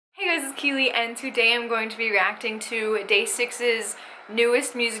is Keeley, and today I'm going to be reacting to DAY6's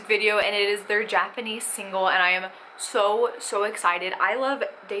newest music video, and it is their Japanese single, and I am so excited. I love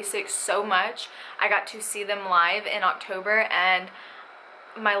DAY6 so much. I got to see them live in October, and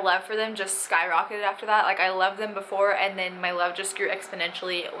my love for them just skyrocketed after that. Like, I loved them before, and then my love just grew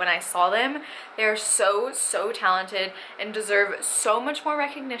exponentially when I saw them. They're so talented and deserve so much more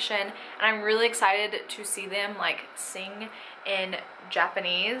recognition, and I'm really excited to see them like sing in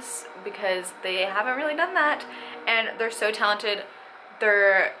Japanese because they haven't really done that, and they're so talented.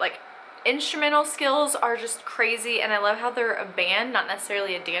 Their like instrumental skills are just crazy, and I love how they're a band, not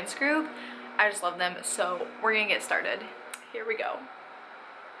necessarily a dance group. I just love them. So we're gonna get started. Here we go.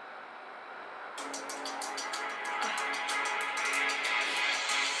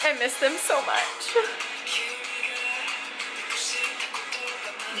 I miss them so much.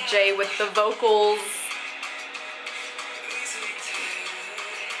 Jay with the vocals.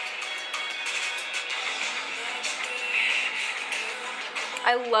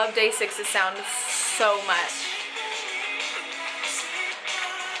 I love DAY6's sound so much.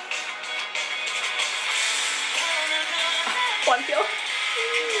 One feel.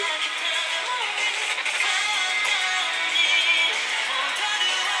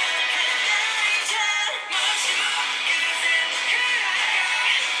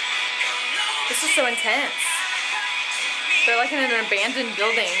 This is so intense. They're like in an abandoned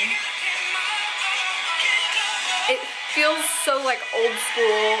building. It feels so like old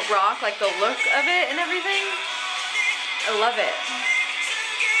school rock, like the look of it and everything. I love it.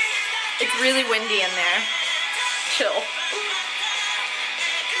 It's really windy in there. Chill.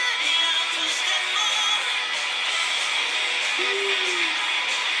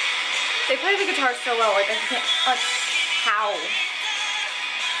 They play the guitar so well, like I can't, like, how?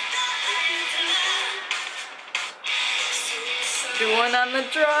 Doing on the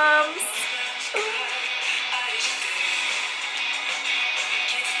drums.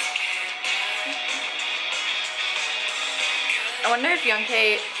 I wonder if Young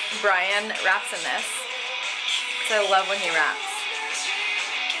K. Brian raps in this, because I love when he raps.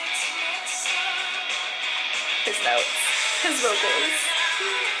 His notes, his vocals.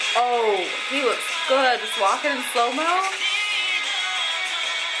 Oh, he looks good, just walking in slow-mo.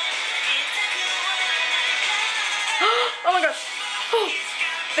 Oh my gosh. Oh,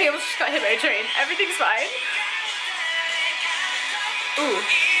 they almost just got hit by a train. Everything's fine. Ooh.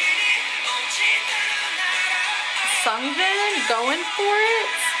 Sungjin going for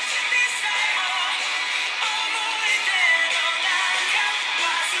it.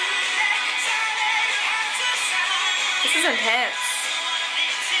 This is intense.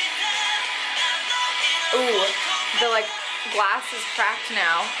 Ooh, the like glass is cracked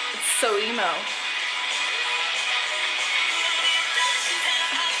now. It's so emo.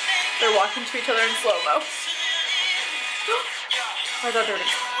 They're walking to each other in slow-mo. How's that dirty?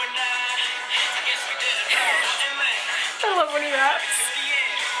 I love when he raps.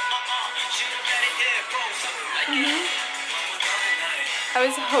 I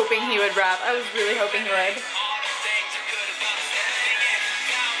was hoping he would rap. I was really hoping he would.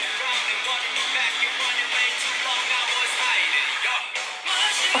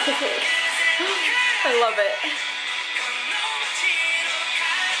 I love it.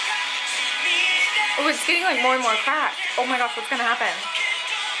 Oh, it's getting like more and more cracked. Oh my gosh, what's gonna happen?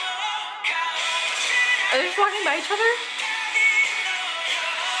 Are they just walking by each other?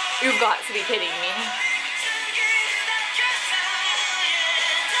 You've got to be kidding me.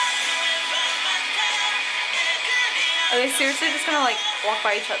 Are they seriously just gonna like walk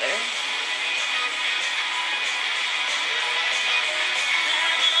by each other?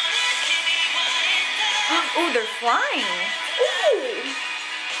 Oh, they're flying. Ooh.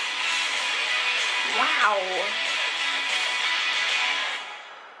 Wow.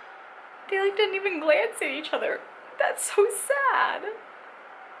 They like didn't even glance at each other. That's so sad.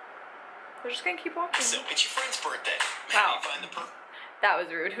 They're just gonna keep walking. So it's your friend's birthday. Wow. You find the that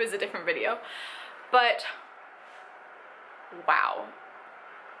was rude. It was a different video. But wow.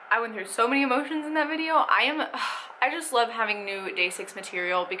 I went through so many emotions in that video. I just love having new DAY6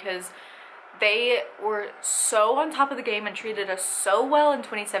 material because they were so on top of the game and treated us so well in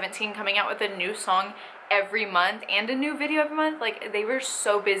 2017, coming out with a new song every month and a new video every month. Like, they were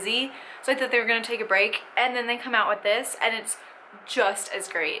so busy, so I thought they were gonna take a break, and then they come out with this and it's just as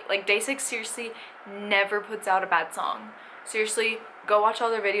great. Like, DAY6 seriously never puts out a bad song. Seriously, go watch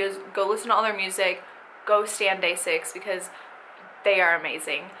all their videos, go listen to all their music, go stan DAY6 because they are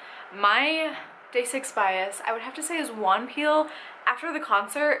amazing. My DAY6 bias, I would have to say, is One Peel. After the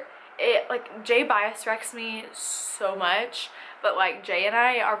concert, like Jay bias wrecks me so much, but like Jay and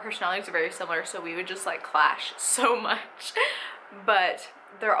I, our personalities are very similar, so we would just like clash so much. But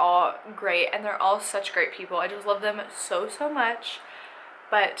they're all great and they're all such great people. I just love them so much.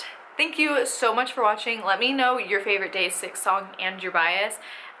 But thank you so much for watching. Let me know your favorite Day6 song and your bias.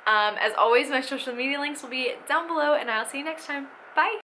 As always, my social media links will be down below, and I'll see you next time. Bye!